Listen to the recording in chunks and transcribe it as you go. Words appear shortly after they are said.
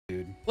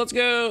Let's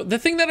go. The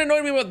thing that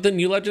annoyed me about the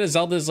new Legend of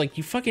Zelda is like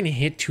you fucking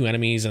hit 2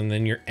 enemies and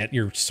then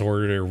your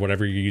sword or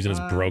whatever you're using is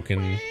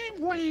broken.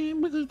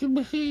 Dude,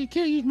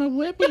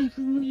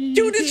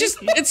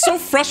 it's so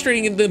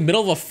frustrating in the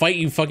middle of a fight.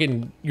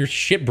 Your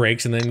shit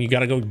breaks and then you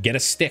gotta go get a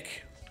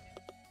stick.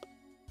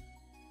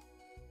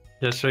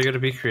 Yeah, so you gotta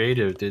be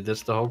creative, dude.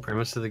 That's the whole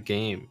premise of the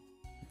game.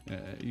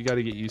 You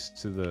gotta get used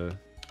to the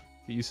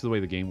way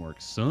the game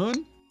works,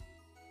 son.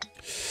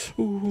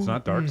 Ooh. It's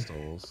not Dark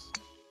Souls.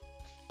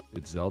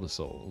 It's Zelda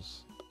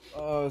Souls.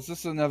 Is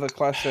this another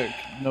classic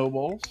no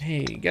walls?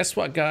 Hey, guess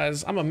what,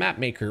 guys? I'm a map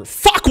maker.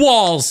 Fuck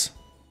walls!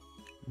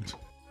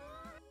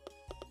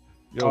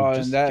 Yo,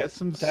 just get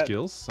some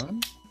skills,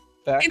 son.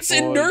 It's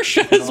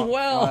inertia as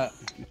well.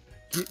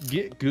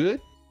 Get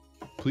good,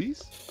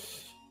 please.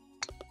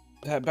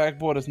 That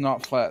backboard is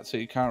not flat, so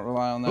you can't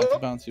rely on that to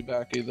bounce you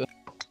back either.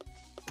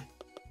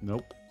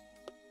 Nope.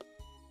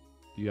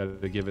 You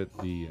gotta give it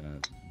the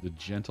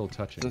gentle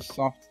touching. The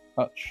soft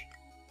touch.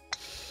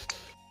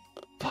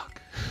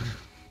 Fuck.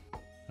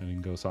 I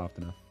didn't go soft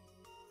enough.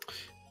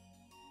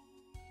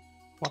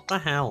 What the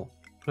hell?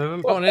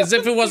 Oh, and as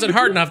if it wasn't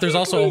hard enough, there's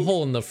also a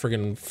hole in the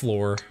friggin'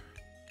 floor.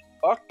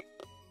 Fuck.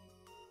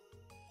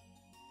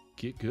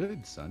 Get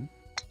good, son.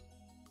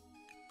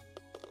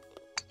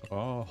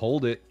 Oh,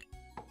 hold it.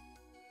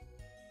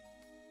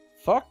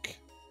 Fuck.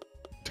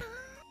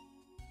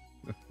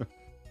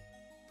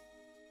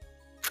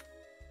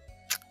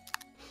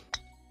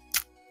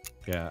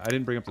 Yeah, I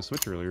didn't bring up the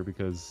Switch earlier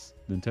because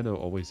Nintendo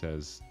always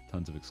has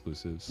tons of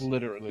exclusives.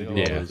 Literally.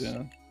 Always.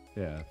 Yeah.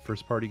 Yeah,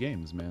 first party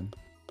games, man.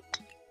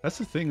 That's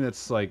the thing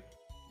that's like,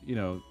 you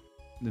know,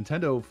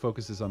 Nintendo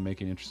focuses on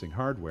making interesting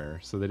hardware,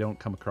 so they don't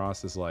come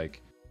across as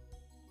like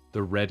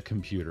the red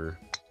computer.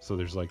 So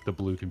there's like the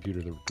blue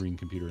computer, the green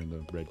computer, and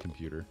the red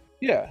computer.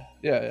 Yeah.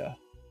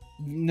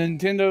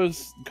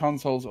 Nintendo's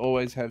consoles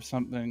always have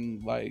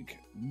something like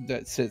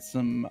that sets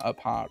them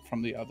apart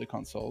from the other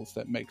consoles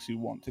that makes you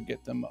want to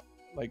get them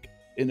like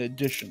in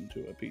addition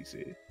to a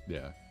PC.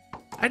 Yeah.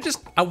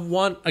 I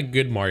want a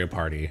good Mario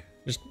Party.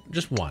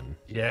 Just one.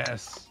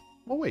 Yes.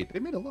 Oh wait, they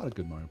made a lot of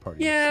good Mario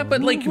Party. Yeah, so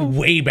but like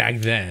way back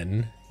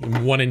then,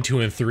 1 and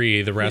 2 and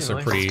 3, the rest are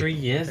like pretty. 3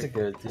 years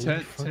ago,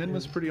 dude. 10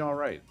 was pretty all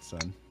right,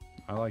 son.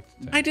 I liked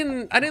 10. I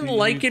didn't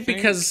like it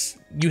because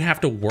you have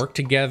to work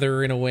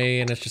together in a way,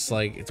 and it's just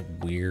like it's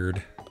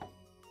weird.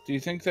 Do you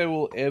think they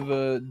will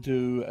ever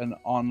do an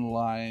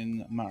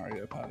online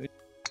Mario Party?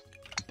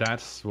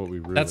 That's what we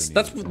really That's need.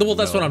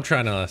 what I'm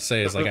trying to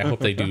say is like I hope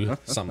they do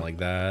something like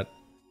that.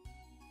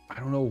 I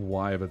don't know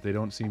why, but they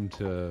don't seem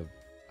to.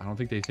 I don't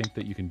think they think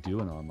that you can do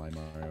an online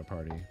Mario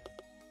Party.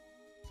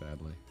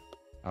 Sadly,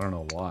 I don't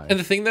know why. And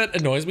the thing that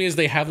annoys me is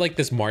they have like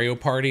this Mario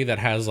Party that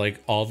has like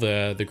all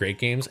the great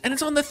games, and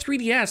it's on the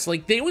 3DS.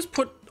 Like they always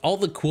put all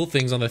the cool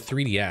things on the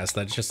 3DS.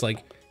 That's just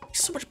like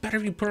it's so much better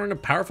if you put it on a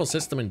powerful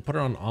system and put it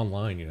on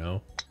online. You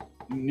know.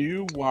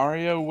 New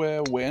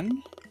WarioWare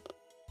when?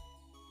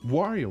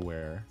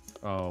 WarioWare.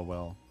 Oh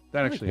well,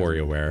 that actually hasn't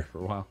been WarioWare for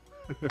a while.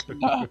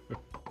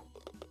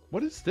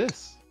 What is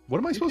this? What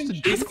am I supposed to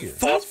do here?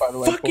 How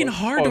fucking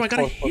hard do I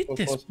gotta hit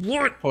this?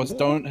 What? Pause.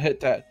 Don't hit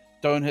that.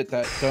 Don't hit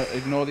that. Don't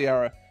ignore the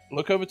arrow.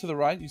 Look over to the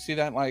right. You see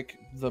that like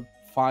the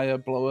fire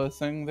blower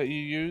thing that you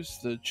use?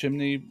 The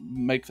chimney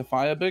make the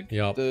fire big.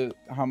 Yep. The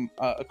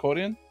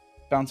accordion.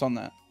 Bounce on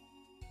that.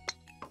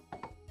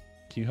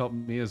 Can you help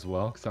me as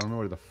well? Because I don't know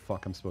where the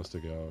fuck I'm supposed to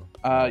go.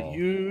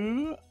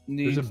 You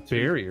need. There's a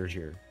barrier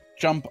here.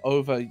 Jump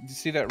over. You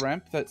see that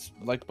ramp that's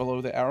like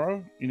below the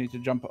arrow? You need to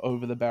jump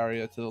over the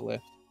barrier to the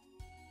left.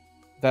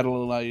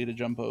 That'll allow you to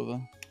jump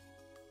over.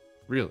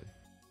 Really?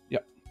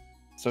 Yep.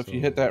 So if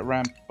you hit that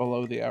ramp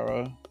below the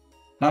arrow...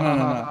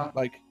 No.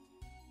 Like,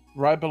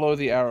 right below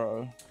the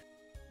arrow,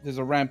 there's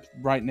a ramp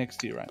right next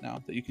to you right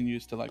now that you can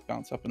use to, like,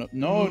 bounce up and up.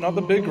 No, not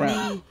the big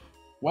ramp.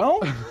 Well,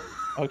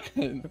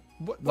 okay.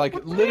 Like,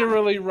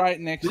 literally right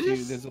next to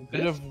you, there's a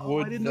bit of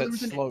wood I didn't know there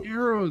that was slopes. an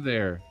arrow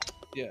there.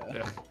 Yeah.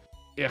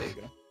 Yeah. There you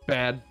go.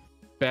 Bad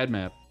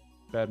map.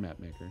 Bad map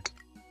maker.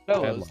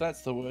 Bellows,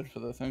 that's the word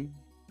for the thing.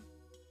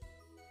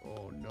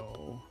 Oh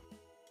no.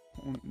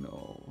 Oh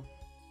no.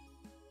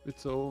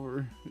 It's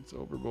over. It's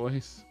over,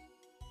 boys.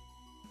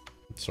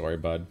 Sorry,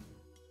 bud.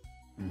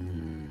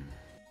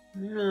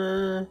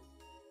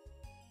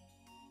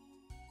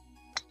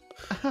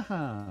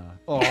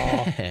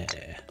 Oh.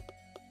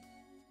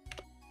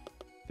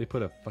 They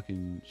put a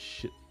fucking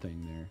shit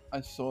thing there. I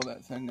saw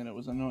that thing and it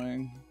was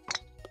annoying.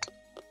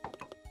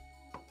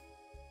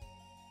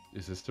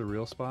 Is this the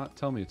real spot?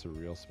 Tell me it's a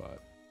real spot.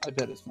 I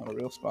bet it's not a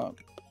real spot.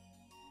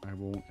 I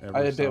won't ever.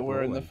 I bet stop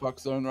we're in the rolling. fuck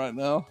zone right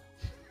now.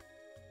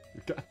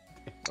 God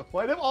damn.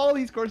 Why do all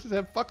these courses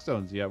have fuck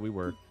zones? Yeah, we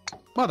were.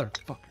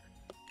 Motherfucker.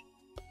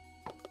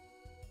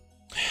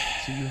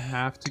 So you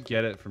have to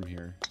get it from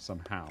here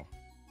somehow.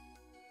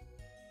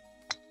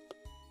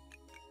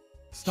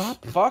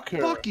 Stop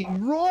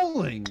fucking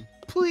rolling.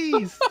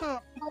 Please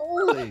stop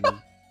rolling.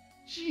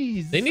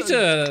 Jeez. They need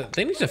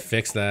to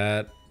fix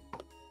that.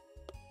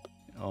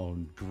 Oh,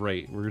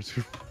 great. We're just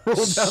roll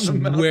down the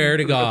mountain. Swear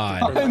to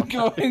God. I'm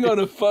going on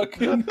a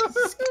fucking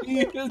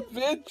ski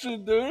adventure,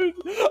 dude.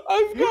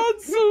 I've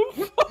got so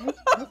far.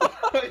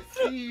 I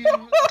see you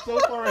so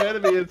far ahead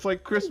of me. It's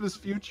like Christmas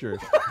future.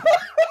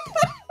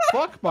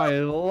 Fuck my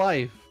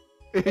life.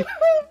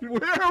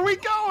 Where are we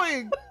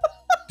going?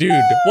 Dude,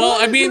 well,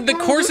 I mean, the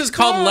course is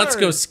called Let's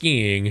Go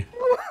Skiing.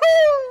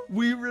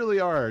 We really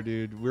are,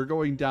 dude. We're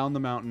going down the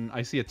mountain.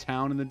 I see a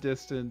town in the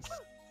distance.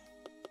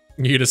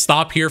 You gonna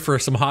stop here for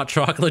some hot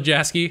chocolate,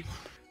 Jasky?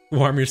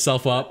 Warm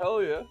yourself up.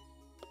 Hell yeah.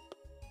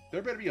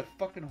 There better be a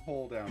fucking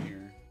hole down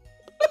here.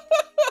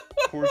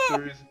 Of course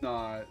there is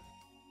not.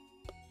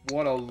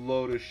 What a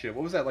load of shit.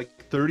 What was that,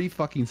 like 30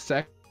 fucking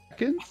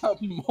seconds?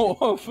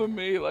 More for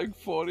me, like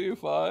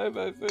 45,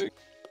 I think.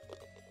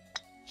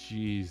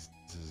 Jesus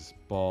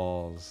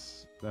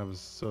balls. That was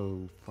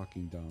so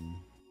fucking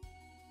dumb.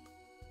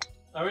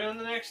 Are we on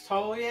the next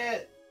hole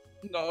yet?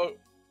 No.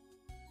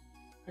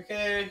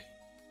 Okay.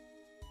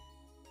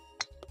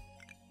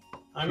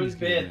 I'm in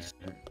bed.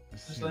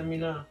 Just let me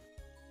know.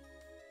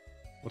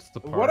 What's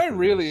the What I par for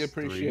really this?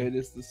 appreciate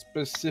is the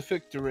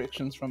specific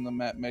directions from the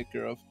map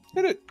maker of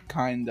hit it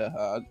kinda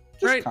hard.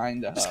 Just Right.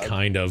 kinda hard. Just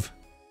kind of.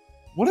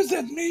 What does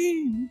that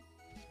mean?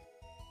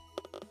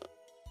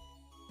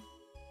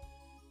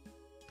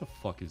 What the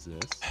fuck is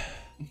this?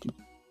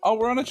 Oh,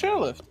 we're on a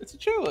chairlift. It's a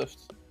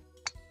chairlift.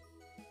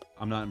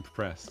 I'm not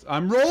impressed.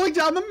 I'm rolling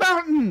down the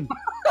mountain!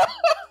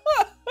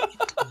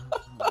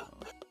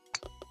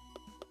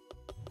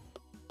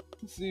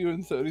 See you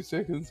in 30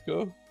 seconds,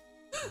 go.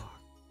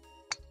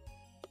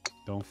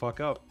 Don't fuck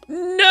up.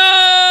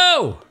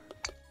 No!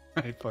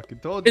 I fucking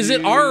told you. Is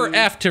it R or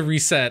F to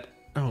reset?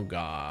 Oh,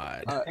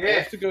 God. You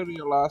have to go to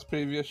your last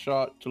previous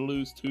shot to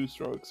lose 2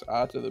 strokes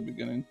after the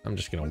beginning. I'm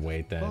just gonna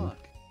wait then.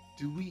 Fuck.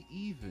 Do we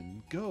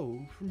even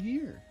go from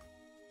here?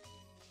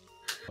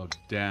 Oh,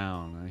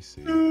 down. I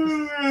see.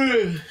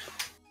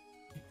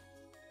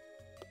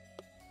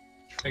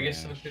 I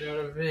guess I'll Trash. get out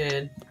of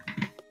bed.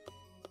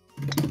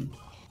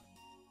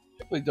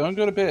 Wait, don't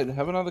go to bed.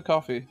 Have another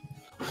coffee.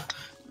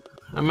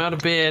 I'm out of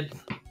bed.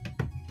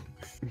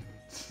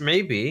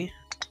 Maybe.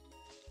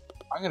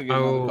 I'm gonna get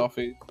another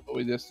coffee.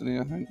 With Destiny,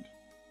 I think.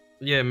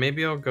 Yeah,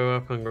 maybe I'll go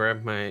up and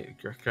grab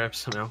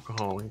some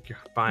alcohol and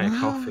buy a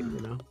coffee, you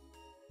know?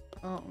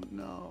 Oh,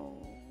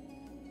 no.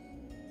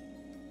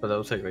 But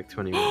that'll take like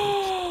 20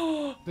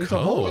 minutes. There's a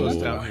hole Oh.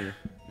 down here.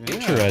 Yeah.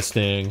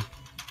 Interesting.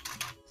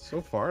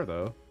 So far,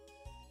 though.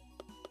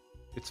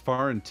 It's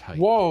far and tight.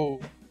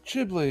 Whoa,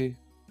 Chiblee.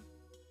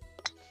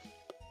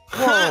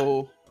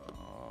 Whoa.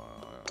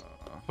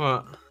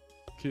 What?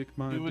 Kick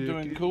my You were dick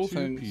doing cool into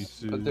things,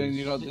 pieces. but then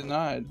you got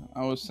denied.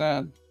 I was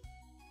sad.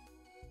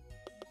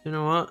 You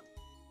know what?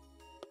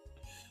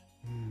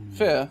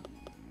 Fair.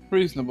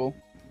 Reasonable.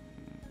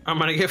 I'm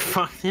gonna get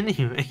fucked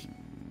anyway.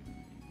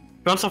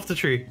 Bounce off the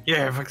tree.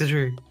 Yeah, fuck the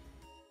tree.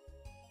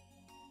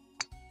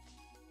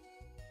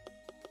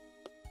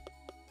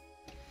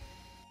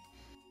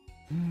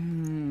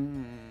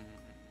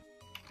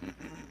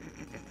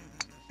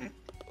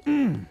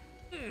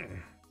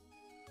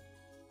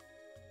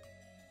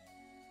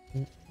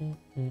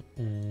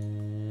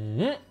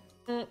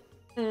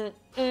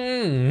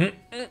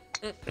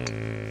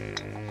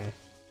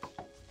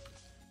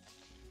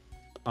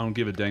 I don't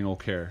give a dang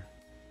old care.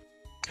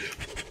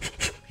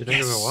 You don't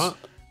give a what?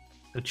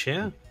 A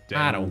chair?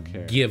 I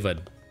don't give a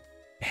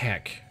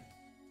heck.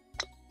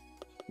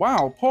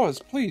 Wow, pause,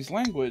 please,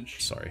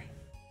 language. Sorry.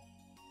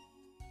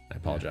 I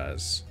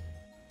apologize.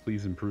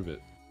 Please improve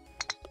it.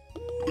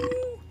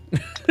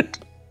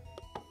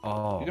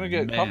 Oh, You're gonna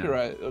get man.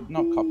 copyright, you're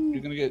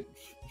gonna get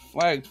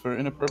flagged for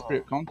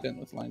inappropriate content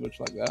with language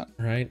like that.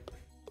 Right?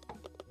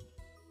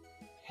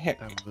 Heck.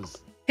 That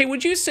was Hey,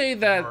 would you say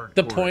that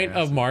the Hardcore point of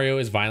acid. Mario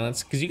is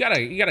violence? Because you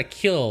gotta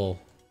kill,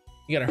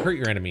 you gotta hurt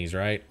your enemies,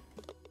 right?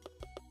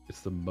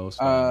 it's the most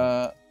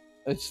violent.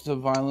 It's the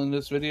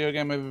violentest video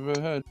game I've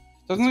ever heard.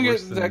 Doesn't It's it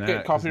worse get than that that,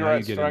 get 'cause now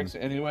copyright you're getting- strikes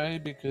anyway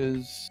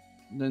because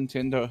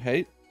Nintendo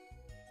hate?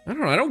 I don't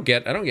know. I don't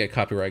get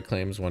copyright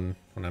claims when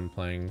I'm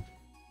playing.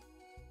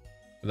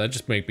 That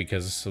just might be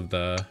because of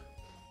the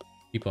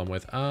people I'm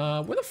with.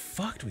 Where the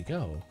fuck do we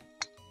go?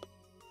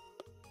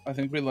 I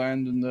think we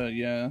land in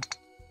the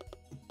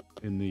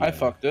in the I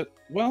fucked it.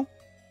 Well,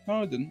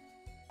 no I didn't.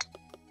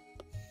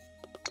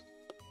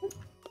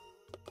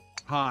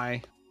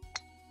 Hi.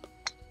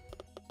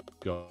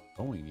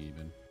 Going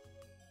even.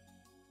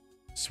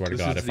 Swear to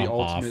This God, is if the I'm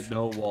ultimate off.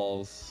 no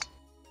walls.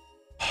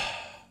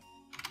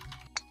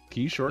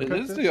 Can you shortcut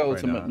It is this? the Why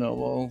ultimate not? no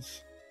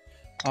walls.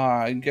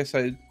 I guess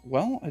I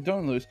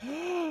don't lose.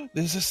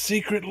 There's a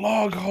secret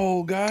log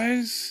hole,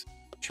 guys.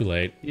 Too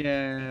late.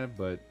 Yeah,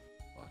 but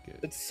fuck it.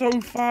 It's so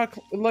far.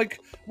 Like,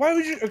 why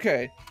would you?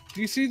 Okay,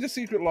 do you see the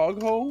secret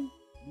log hole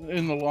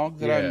in the log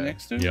that I'm Yeah.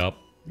 next to? Yep.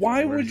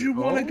 Why Where's would you it?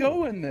 want to Oh.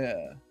 go in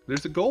there?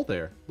 There's a goal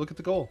there. Look at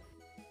the goal.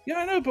 Yeah,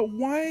 I know, but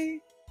why?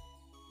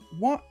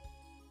 What?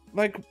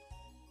 Like,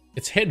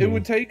 It's hidden. it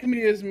would take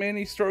me as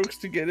many strokes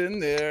to get in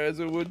there as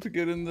it would to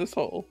get in this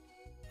hole.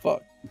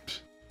 Fuck.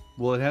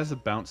 Well, it has a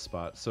bounce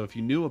spot, so if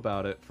you knew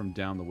about it from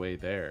down the way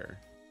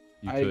there,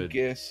 you I could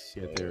guess.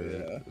 get there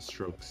Yeah. a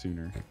stroke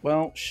sooner.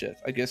 Well, shit.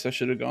 I guess I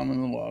should have gone on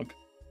the log.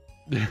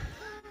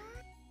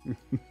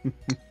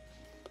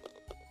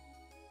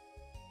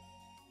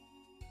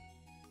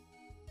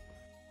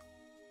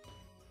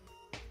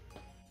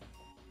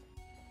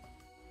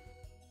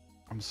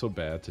 I'm so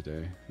bad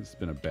today. This has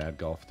been a bad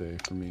golf day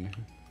for me.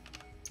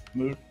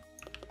 Move.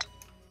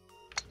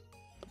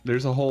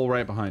 There's a hole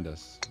right behind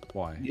us.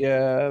 Why?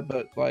 Yeah,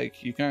 but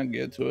like you can't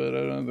get to it.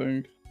 I don't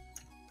think.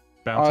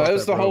 Bounce Oh, off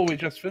that's that the hole rope. we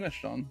just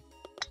finished on.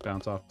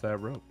 Bounce off that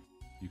rope.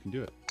 You can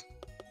do it.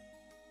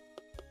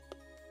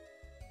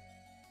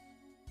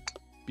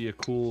 Be a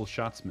cool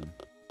shotsman.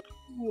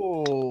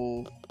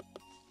 Whoa.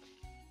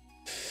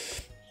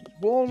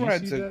 Wall Do you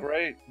rides see are that?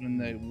 great when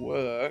they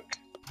work.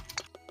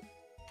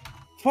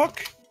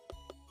 Fuck.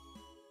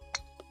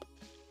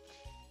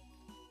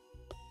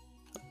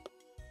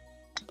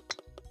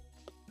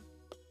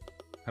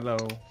 Hello.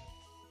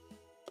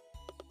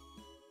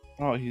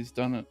 Oh, he's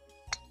done it.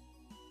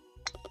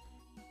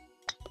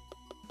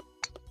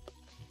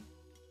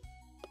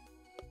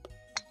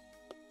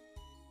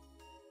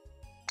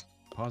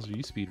 Pause, are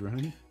you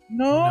speedrunning?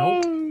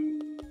 No.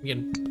 I'm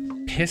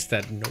getting pissed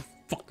that no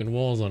fucking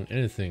walls on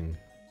anything.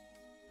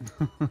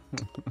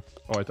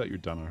 Oh, I thought you were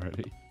done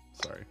already.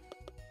 Sorry.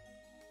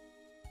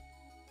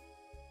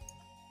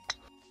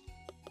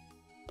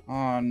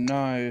 Oh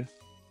no.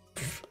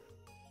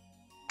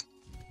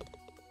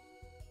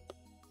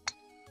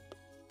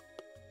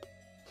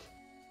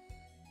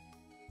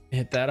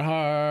 Hit that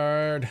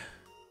hard.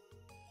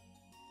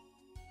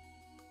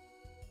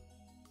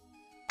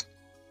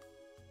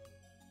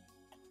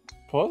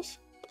 Pause.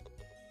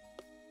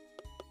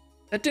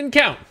 That didn't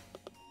count.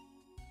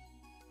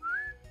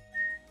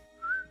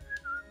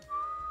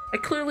 I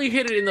clearly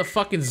hit it in the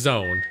fucking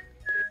zone.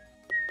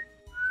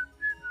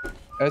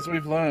 As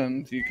we've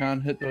learned, you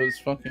can't hit those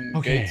fucking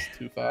Okay. gates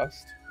too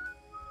fast.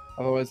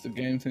 Otherwise, the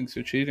game thinks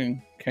you're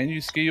cheating. Can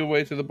you ski your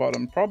way to the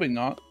bottom? Probably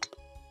not.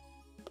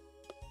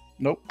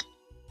 Nope.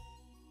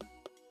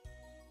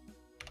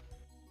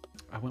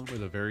 I went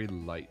with a very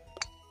light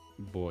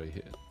boy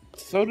hit.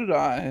 So did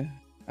I.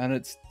 And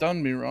it's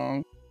done me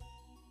wrong.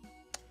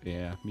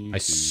 Yeah, me I too.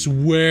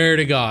 swear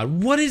to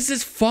God. What is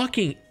this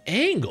fucking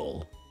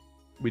angle?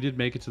 We did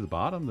make it to the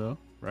bottom, though,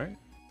 right?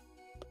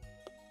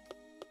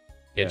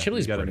 Yeah, Yeah,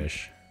 Chile's you gotta-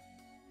 British.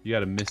 You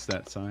gotta miss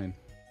that sign.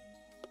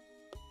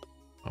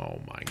 Oh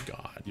my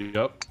God.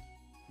 Yup.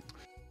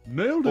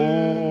 Nailed it!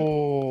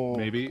 Oh.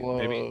 Maybe.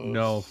 Close.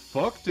 No,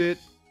 fucked it.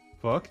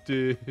 Fucked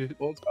it.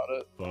 Wall's got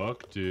it.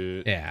 Fucked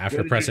it. Yeah, after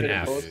did you pressing hit it,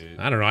 F. Buzz?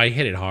 I don't know. I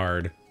hit it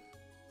hard.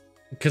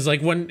 Because,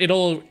 like, when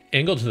it'll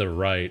angle to the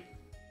right.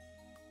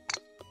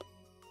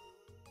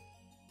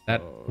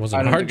 That Oh. wasn't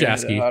I don't hard, think I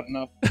hit it Jasky. hard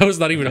enough. That was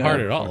not even Yeah,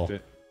 hard at I all. overfucked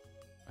it.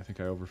 I think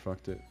I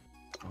overfucked it.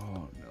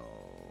 Oh,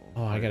 no.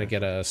 Oh, I gotta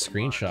get a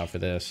screenshot for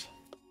this.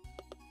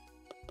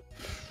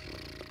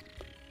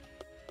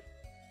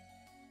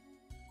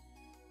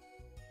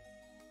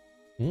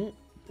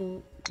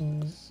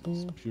 This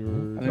is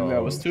pure I think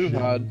that was dog too shit.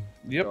 hard.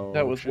 Yep, that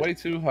Dog was shit. way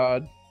too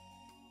hard.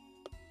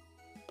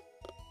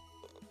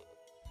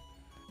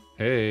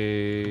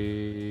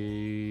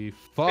 Hey,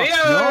 fuck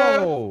Heyo!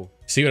 no!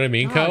 See what I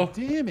mean, Ko? God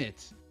damn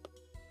it!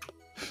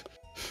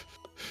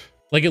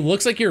 Like, it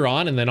looks like you're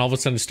on, and then all of a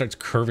sudden it starts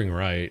curving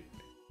right.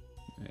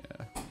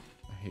 Yeah,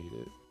 I hate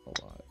it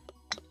a lot.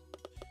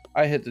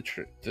 I hit the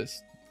trick.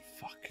 This.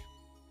 Fuck.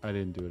 I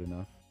didn't do it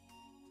enough.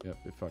 Yep,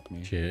 it fucked me.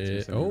 It's Shit.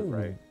 gonna send me Oh. the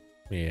right.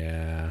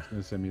 Yeah. It's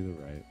gonna send me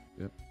the right.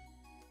 Yep.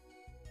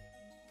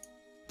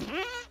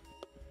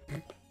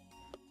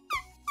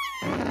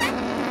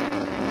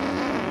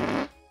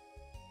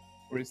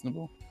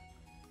 Reasonable.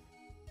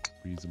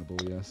 Reasonable,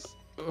 yes.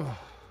 Ugh.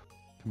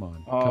 Come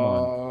on, come on.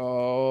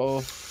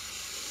 Oh.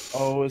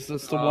 Oh, is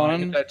this the Hit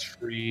one? that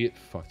tree. It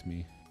fucked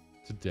me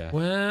to death.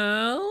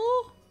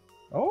 Well,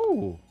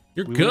 Oh,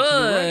 you're we went to the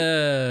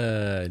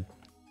good.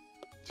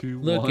 2,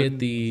 Look 1, at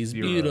these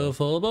 0.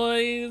 beautiful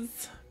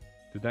boys.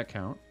 Did that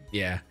count?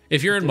 Yeah.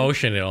 If you're in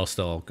motion, it'll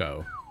still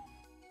go.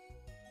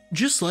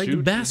 Just like Shoot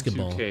into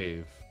basketball.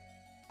 cave.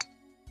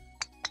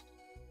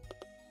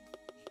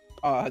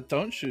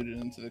 Don't shoot it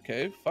into the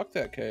cave. Fuck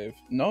that cave.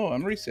 No,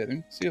 I'm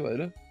resetting. See you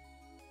later.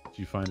 Did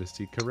you find a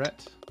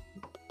secret?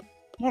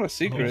 Not a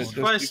secret. Oh. just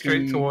Fly you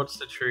straight can towards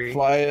the tree.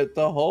 Fly at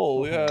the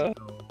hole, yeah.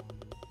 No.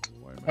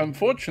 Why am I-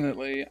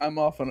 Unfortunately, I'm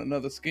off on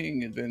another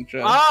skiing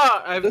adventure.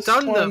 Ah, I've This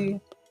done one-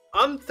 them.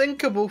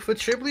 Unthinkable for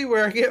Chibli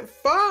where I get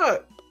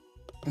fucked.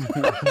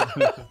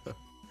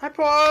 Hi,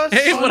 pause.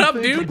 Hey, what up,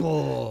 dude?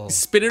 Unthinkable.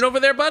 Spinning over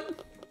there,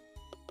 bud?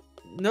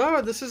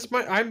 No, this is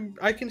my.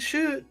 I can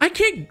shoot. I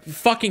can't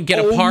fucking get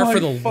a par my for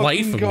the fucking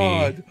life of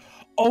god. me.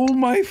 Oh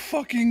my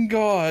fucking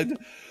god.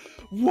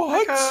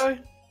 What? Okay.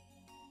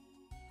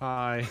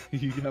 Hi,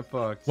 you got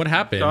fucked. What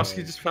happened?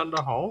 Dusky just found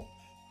a hole.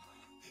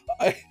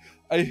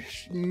 I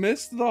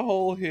missed the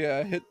hole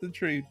here, hit the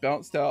tree,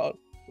 bounced out,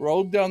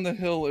 rolled down the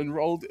hill, and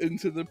rolled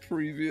into the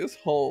previous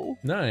hole.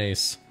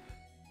 Nice.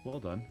 Well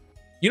done.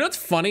 You know what's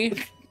funny?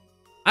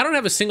 I don't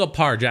have a single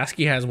par.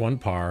 Jasky has 1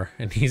 par,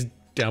 and he's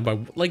down by,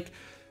 like,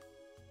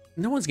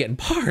 no one's getting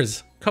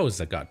pars. Ko's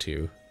that got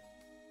 2.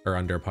 Or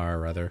under par,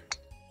 rather.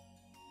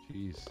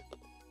 Jeez.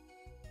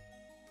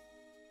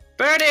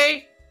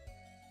 Birdie!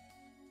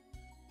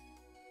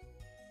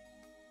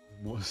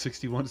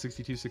 61,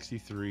 62,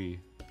 63,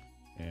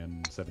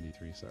 and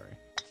 73, sorry.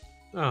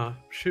 Oh,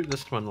 shoot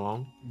this one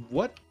long.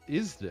 What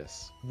is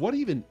this? What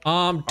even?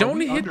 Don't Are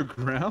we hit.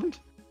 underground?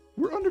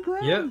 We're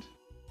underground. Yep.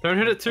 Don't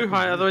hit it too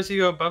high, otherwise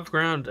you go above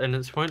ground and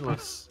it's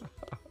pointless.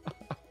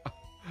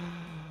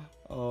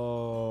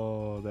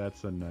 Oh,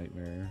 that's a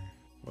nightmare.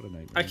 What a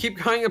nightmare. I keep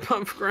going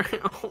above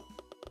ground.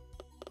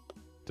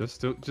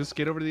 Just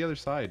get over to the other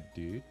side,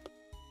 dude.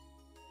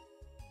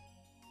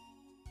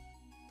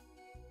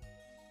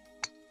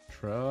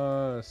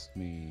 Trust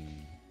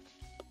me.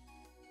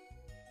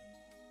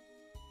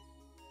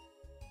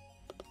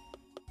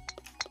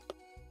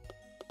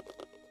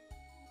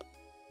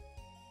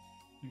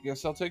 I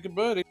guess I'll take a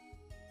birdie.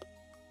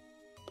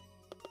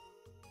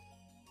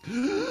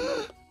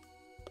 No,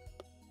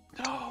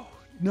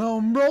 no,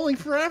 I'm rolling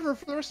forever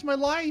for the rest of my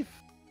life.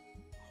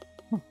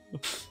 Why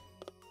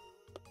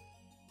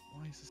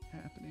is this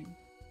happening?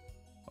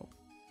 Oh.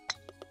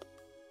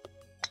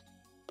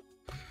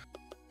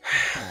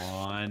 Come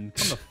on.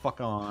 Come the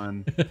fuck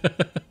on.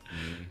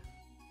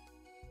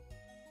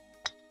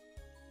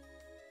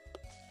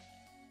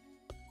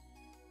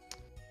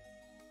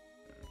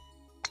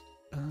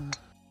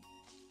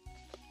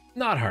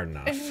 Not hard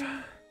enough.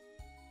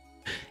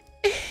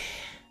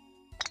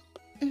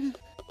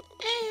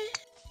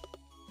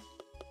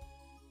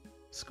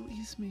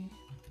 Squeeze me,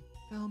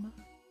 Velma.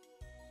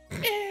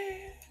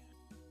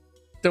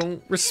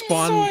 Don't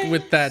respond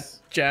with that,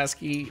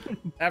 Jasky,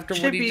 after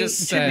what he Chippy,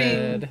 just chipping.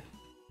 said.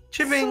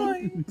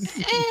 Chipping!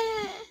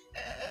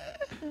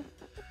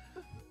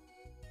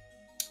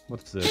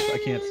 What's this? I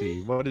can't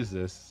see. What is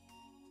this?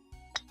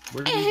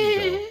 Where did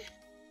we go?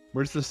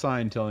 Where's the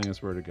sign telling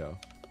us where to go?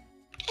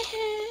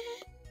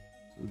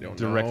 Don't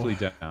Directly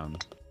know. down.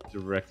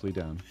 Directly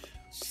down.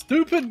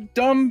 Stupid,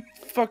 dumb,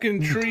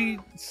 fucking tree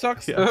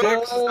sucks dicks.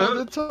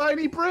 Oh, the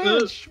tiny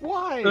branch!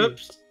 Why?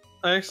 Oops.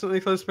 I accidentally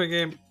closed my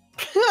game.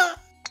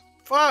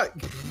 Fuck!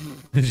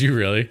 Did you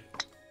really?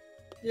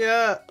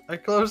 Yeah, I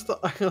closed the...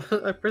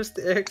 I pressed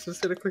the X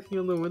instead of clicking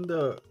on the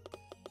window.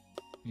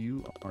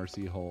 You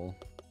RC hole.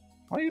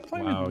 Why are you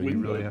playing Wow, in you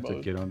window really have to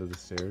mode? get onto the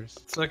stairs.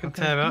 So I can How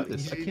can tab I out. do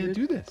this? I easy, can't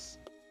dude. do this.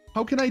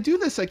 How can I do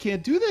this? I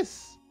can't do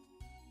this.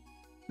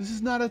 This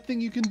is not a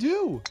thing you can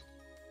do.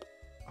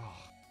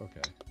 Oh,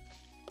 okay.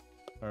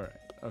 All right.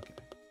 Okay.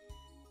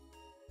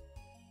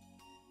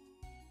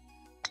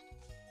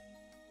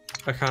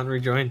 I can't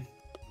rejoin.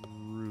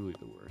 Really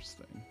the worst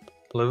thing.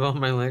 Live on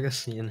my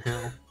legacy in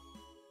hell.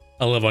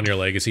 I live on your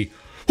legacy.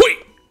 Wait!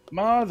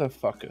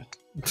 Motherfucker.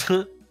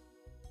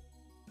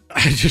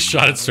 I just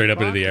shot it straight up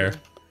into the air.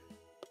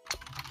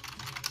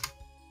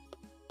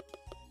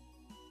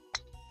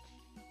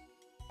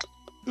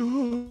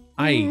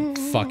 I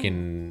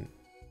fucking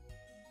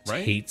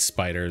Right? hate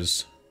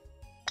spiders.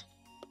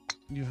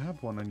 You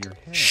have one on your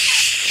head.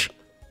 Shh.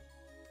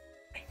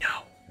 I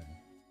know.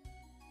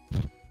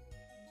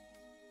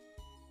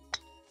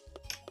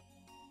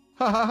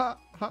 Ha ha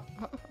ha ha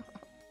ha.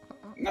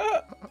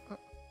 No.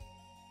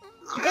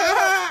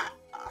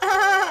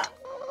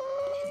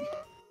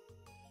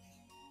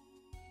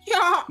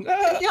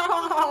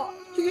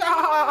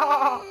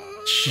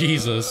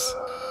 Jesus.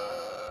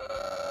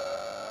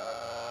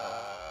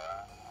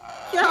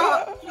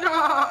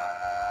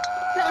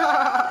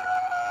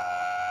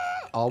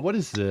 Oh, what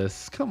is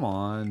this? Come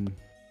on.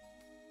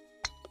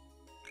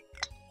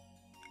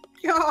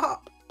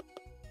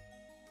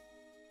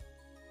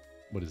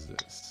 What is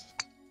this?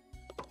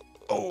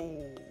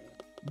 Oh.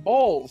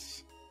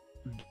 Balls.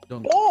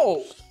 Dunk.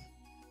 Balls.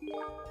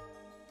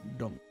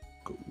 Dunk.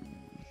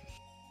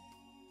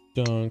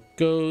 Dunk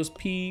goes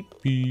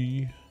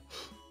pee-pee.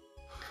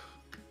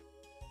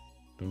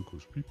 Dunk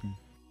goes pee-pee.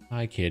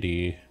 Hi,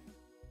 kitty.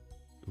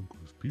 Dunk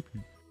goes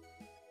pee-pee.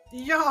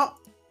 Yeah.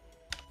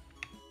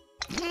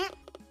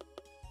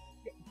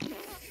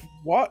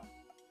 What?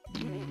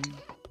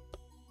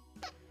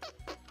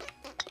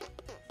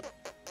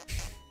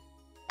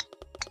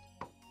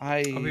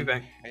 I'll be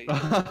back.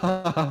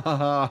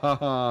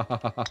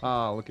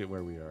 Look at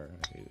where we are. I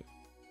hate it.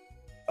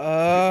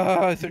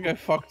 I think I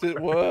fucked it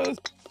worse.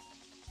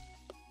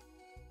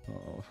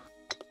 Oh.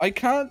 I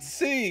can't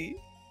see.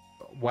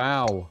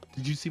 Wow.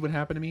 Did you see what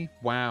happened to me?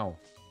 Wow.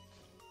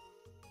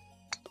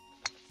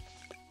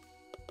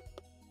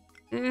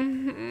 No,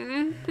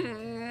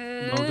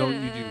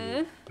 don't you do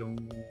it.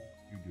 Don't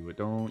you do it.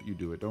 Don't you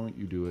do it. Don't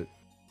you do it.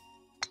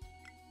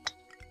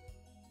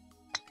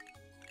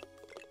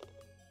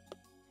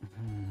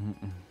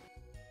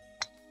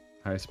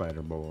 Hi,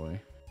 Spider Boy.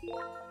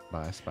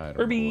 Bye, Spider Boy.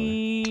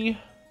 Herbie.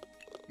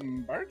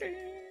 Birdie.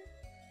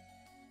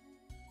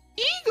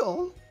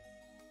 Eagle.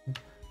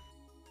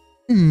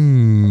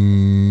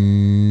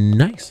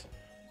 Nice.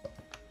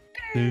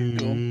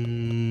 Thank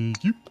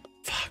you.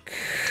 Fuck.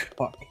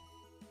 Fuck.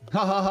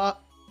 Ha ha ha.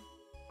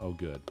 Oh,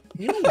 good.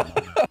 Good.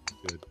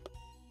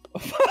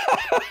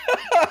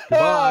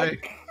 Goodbye.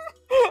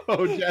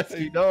 Oh,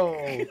 Jesse, no.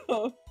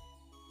 Well,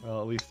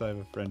 at least I have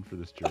a friend for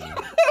this journey.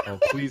 Oh,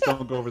 please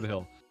don't go over the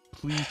hill.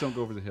 Please don't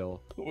go over the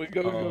hill. We're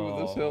going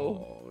over this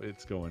hill. Oh,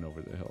 it's going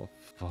over the hill.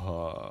 Fuck.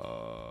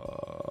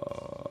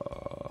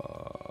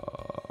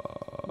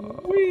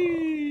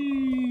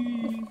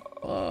 Whee!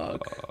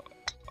 Fuck.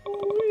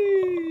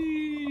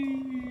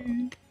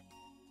 Whee!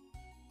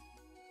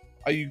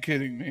 Are you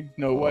kidding me?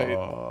 No way.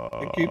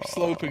 It keeps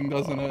sloping,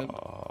 doesn't it?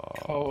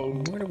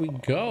 Cold. Where do we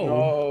go?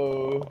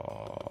 No.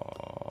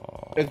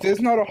 If there's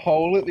not a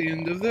hole at the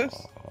end of this,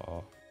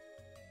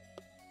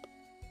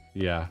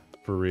 Yeah,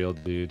 for real,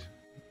 dude.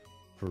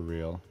 For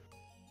real.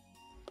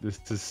 This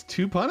is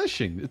too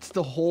punishing. It's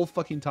the whole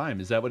fucking time.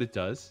 Is that what it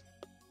does?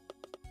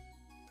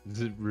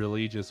 Does it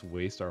really just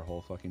waste our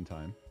whole fucking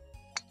time?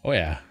 Oh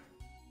yeah.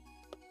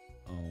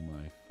 Oh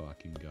my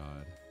fucking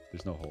god.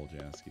 There's no hole,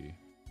 Jasky.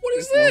 What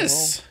is There's no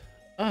this?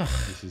 Ugh.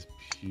 This is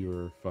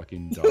pure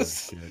fucking dog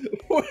shit.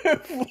 we've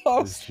It's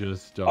lost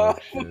just dog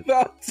half shit. of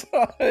that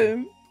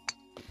time.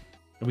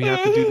 And we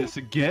have to do this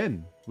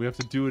again. We have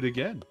to do it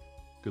again.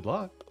 Good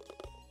luck.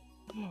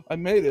 I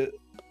made it.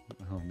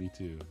 Oh, me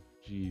too.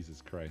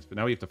 Jesus Christ. But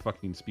now we have to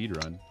fucking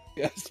speedrun.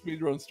 Yeah,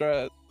 speedrun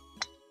strat.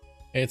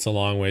 It's a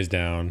long ways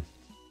down.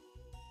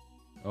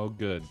 Oh,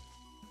 good.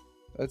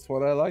 That's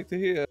what I like to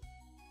hear.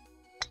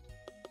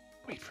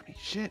 Wait for me.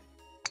 Shit.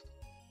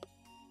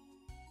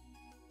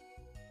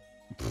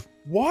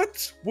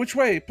 What? Which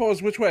way?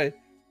 Pause. Which way?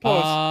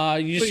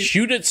 Pause. You just Please,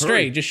 shoot it straight.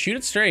 hurry. Just shoot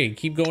it straight.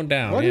 Keep going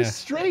down. What yeah. is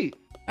straight?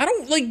 I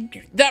don't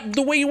like that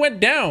the way you went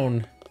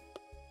down.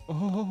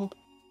 Oh,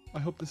 I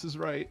hope this is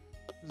right.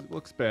 It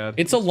looks bad.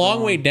 It's a Looks long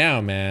wrong. way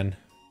down, man.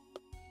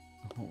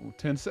 Oh,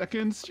 10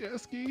 seconds,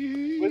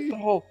 Jasky. Where's the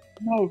hole?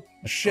 No.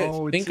 Shit.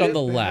 Oh, it's Think in on a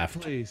the bad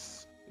left.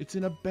 Place. It's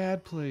in a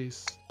bad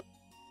place.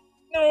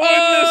 No,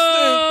 I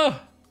Oh!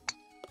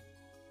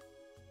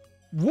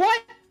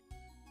 What?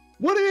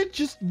 What did it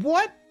just...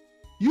 What?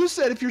 You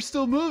said if you're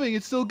still moving,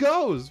 it still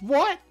goes.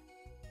 What?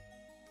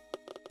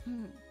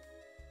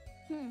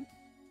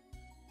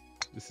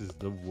 This is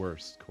the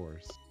worst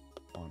course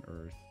on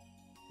Earth.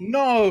 missed it.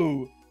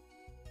 No.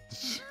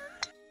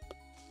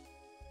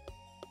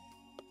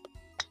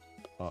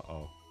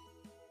 Uh-oh.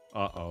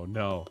 Uh-oh,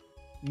 no.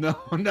 No,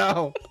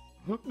 no.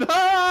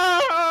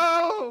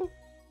 No!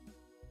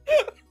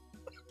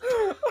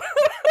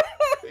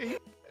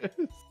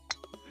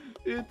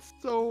 It's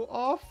so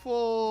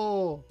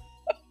awful.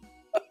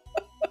 At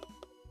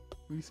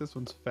least this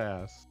one's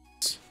fast.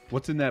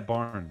 What's in that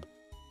barn?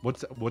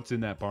 What's in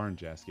that barn,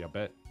 Jasky? I'll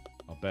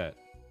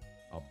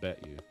bet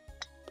you.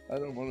 I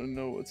don't want to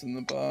know what's in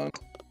the barn.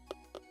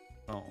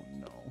 Oh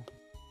no.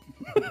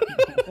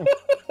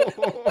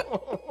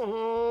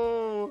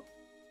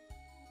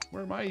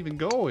 Where am I even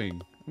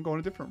going? I'm going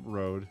a different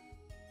road.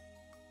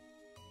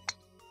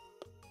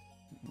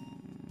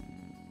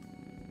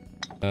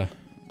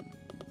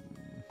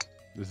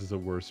 This is a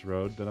worse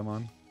road that I'm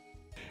on.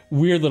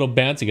 Weird little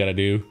bounce you gotta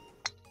do.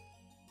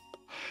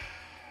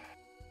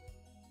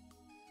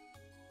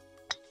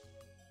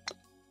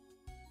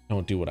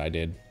 Don't do what I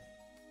did.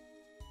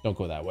 Don't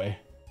go that way.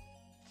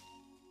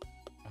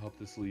 I hope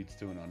this leads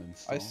to an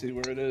uninstall. I see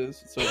where it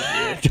is. It's over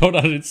here. Don't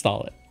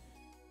uninstall it.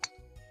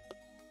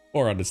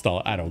 Or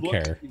uninstall it. I don't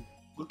care.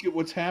 Look at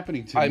what's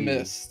happening to me. I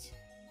missed.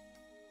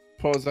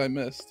 Pause. I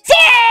missed.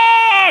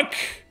 Fuck!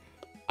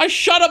 I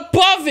shot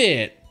above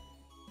it!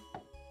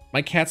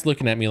 My cat's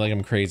looking at me like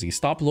I'm crazy.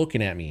 Stop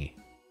looking at me.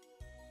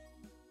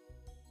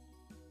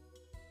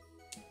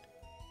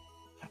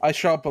 I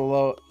shot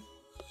below.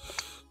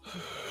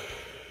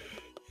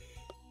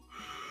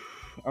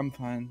 I'm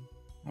fine.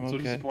 I'm so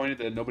okay. disappointed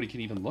that nobody can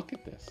even look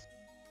at this.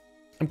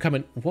 I'm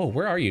coming. Whoa,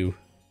 where are you?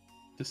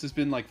 This has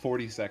been like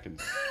 40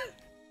 seconds.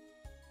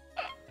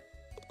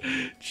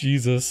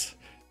 Jesus.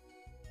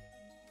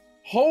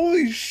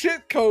 Holy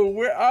shit, Cole,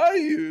 where are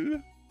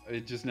you?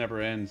 It just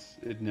never ends.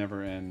 It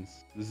never ends.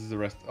 This is the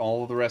rest,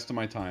 all the rest of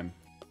my time.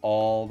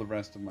 All the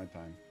rest of my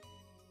time.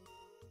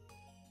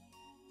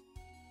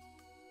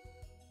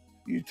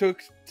 You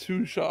took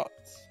 2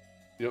 shots.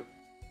 Yep.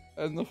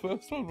 And the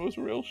first one was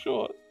real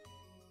short.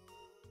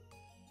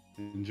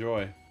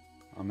 Enjoy.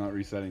 I'm not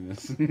resetting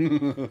this.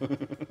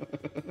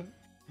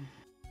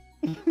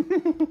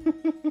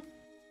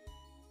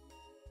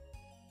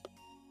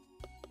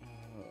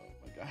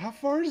 How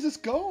far does this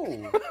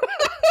go?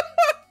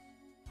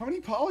 How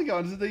many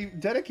polygons do they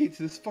dedicate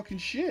to this fucking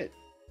shit?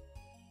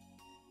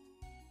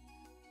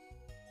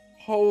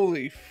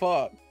 Holy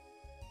fuck.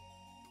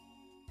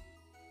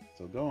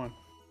 Still going.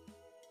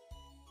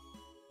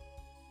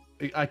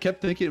 I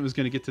kept thinking it was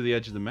going to get to the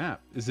edge of the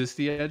map. Is this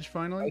the edge I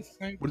finally?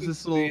 think What is this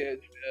is little... the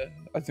edge, yeah.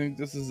 I think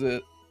this is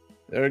it.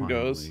 There it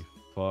goes.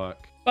 Finally.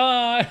 Fuck.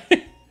 Bye.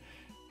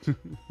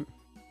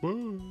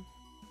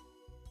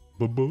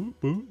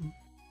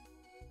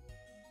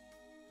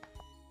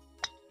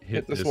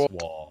 Hit this this wall.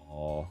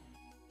 wall.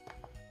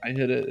 I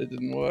hit it. It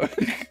didn't work.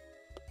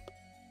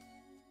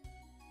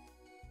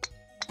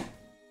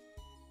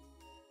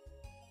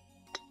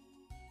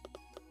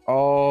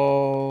 Oh.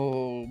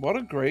 What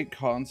a great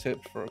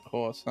concept for a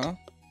course, huh?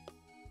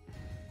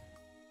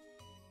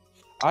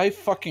 I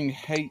fucking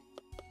hate.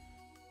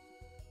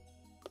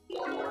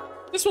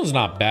 This one's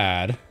not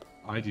bad.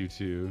 I do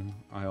too.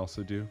 I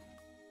also do.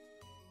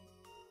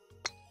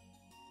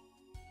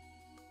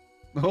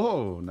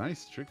 Oh,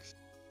 nice tricks.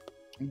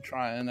 I'm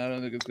trying. I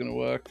don't think it's gonna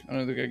work. I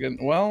don't think I can.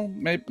 Well,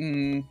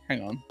 maybe.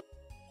 Hang on.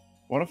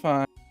 What if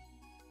I?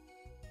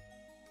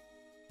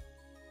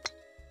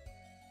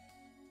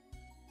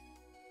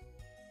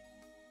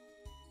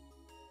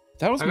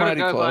 That was I gotta mighty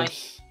go, bye.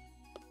 close.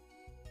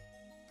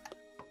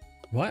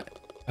 What?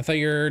 I thought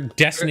you're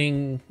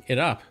destining it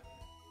up.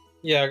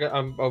 Yeah,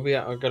 I'll be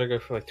out. I gotta go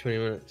for like 20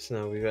 minutes and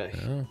I'll be back.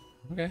 Oh,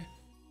 okay.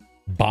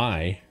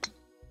 Bye.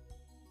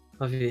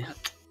 Love you.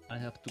 I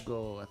have to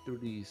go after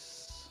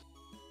this.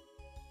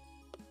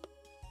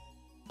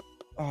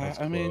 I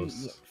That's mean,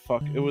 close.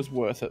 fuck. It was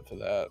worth it for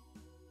that.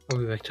 I'll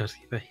be back,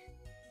 Chelsea. Bye.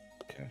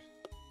 Okay.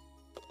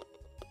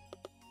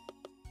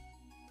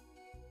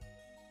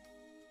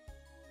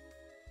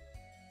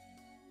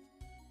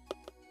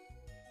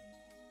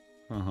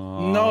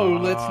 No,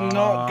 let's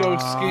not go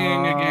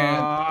skiing again.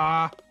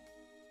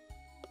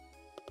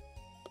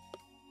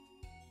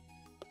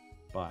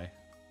 Bye.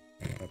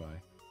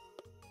 Bye-bye.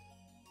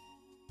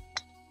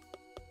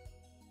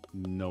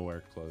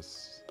 Nowhere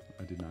close.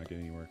 I did not get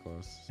anywhere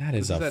close. That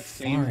is This a that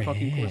same far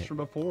fucking course hit. from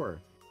before.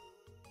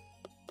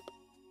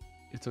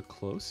 It's a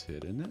close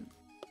hit, isn't it?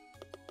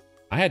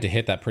 I had to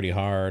hit that pretty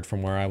hard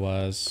from where I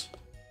was.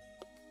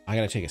 I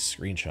gotta take a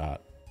screenshot.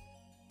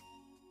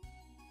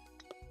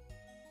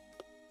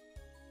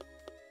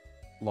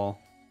 Lol.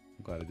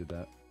 I'm glad I did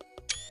that.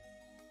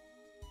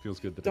 Feels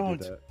good that I Don't.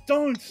 did that.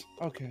 Don't.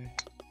 Okay.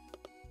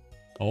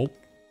 Oh,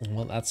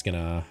 well, that's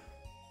gonna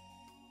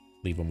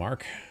leave a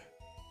mark.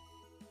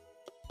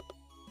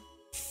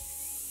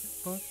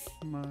 But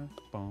my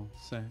ball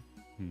say.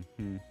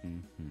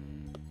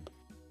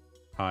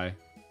 Hi.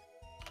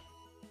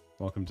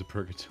 Welcome to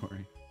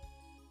Purgatory.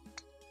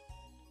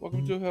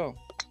 Welcome to hell.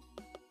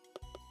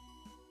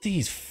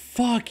 These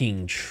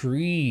fucking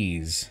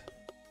trees.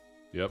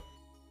 Yep.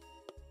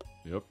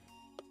 Yep.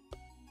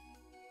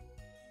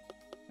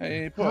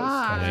 Hey,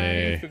 pause.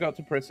 Hey. You forgot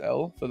to press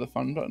L for the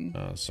fun button.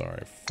 Oh,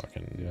 sorry.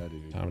 Fucking Yeah,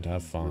 dude. time to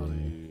have fun.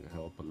 Really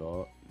help a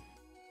lot.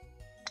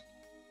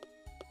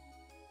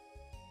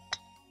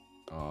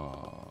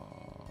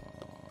 Oh,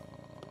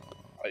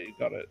 you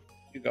got it.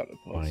 You got it,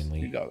 pause. Finally.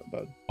 You got it,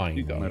 bud.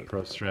 Finally. You got My it.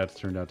 pro strats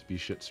turned out to be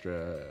shit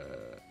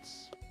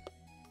strats.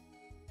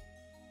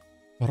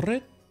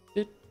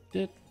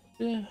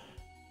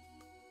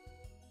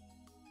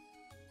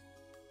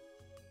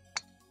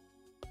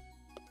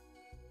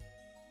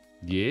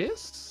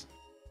 Yes?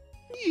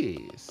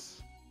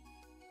 Yes.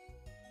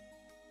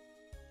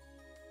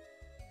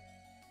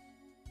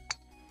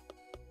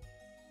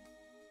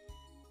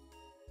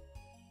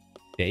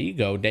 There you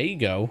go. There you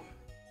go.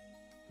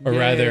 Or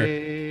rather,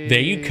 there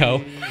you go.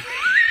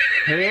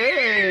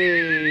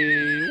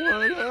 Hey,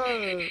 what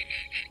up?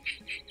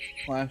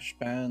 Flash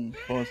ban.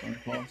 Pause on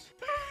pause.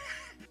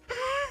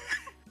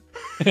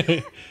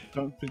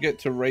 Don't forget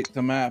to rate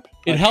the map.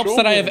 It helps sure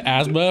that I have will.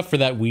 asthma for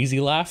that wheezy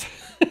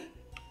laugh.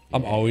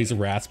 I'm always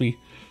raspy.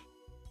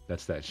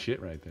 That's that shit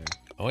right there.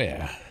 Oh,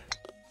 yeah.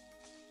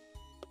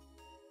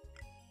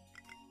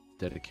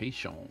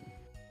 Dedication.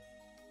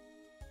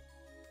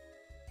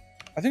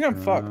 I think I'm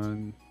fucked.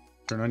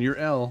 Turn on your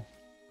L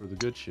for the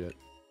good shit.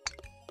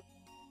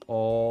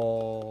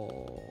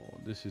 Oh,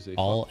 this is a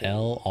All fuck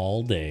L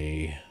all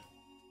day.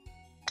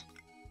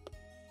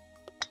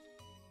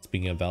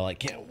 Speaking of L, I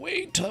can't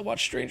wait till I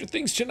watch Stranger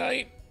Things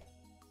tonight.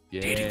 Yeah.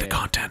 Dating the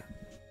content.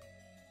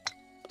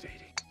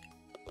 Dating.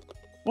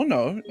 Well,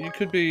 no, you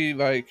could be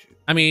like.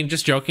 I mean,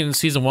 just joking.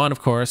 Season 1,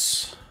 of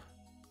course.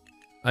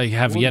 I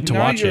have well, yet to now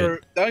watch you're,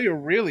 it. Now you're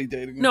really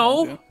dating. the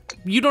No, content.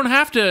 you don't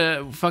have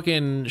to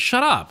fucking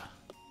shut up.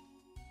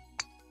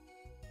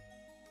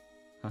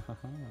 Ha ha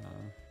ha.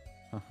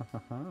 Ha ha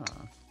ha ha.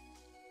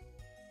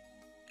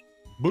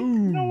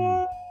 Boom. You know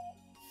what?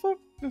 Fuck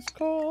this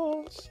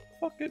course.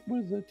 Fuck it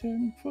with a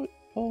 10-foot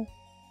pole.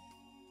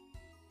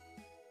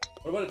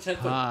 What about a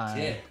 10-foot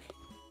dick?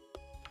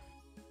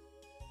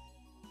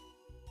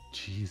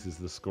 Jesus,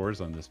 the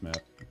scores on this map.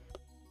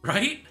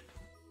 Right?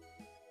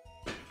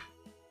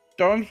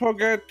 Don't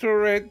forget to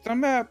rate the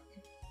map.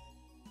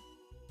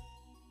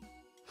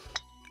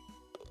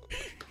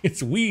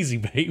 It's Wheezy,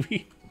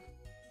 baby.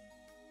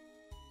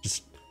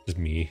 Just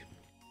me.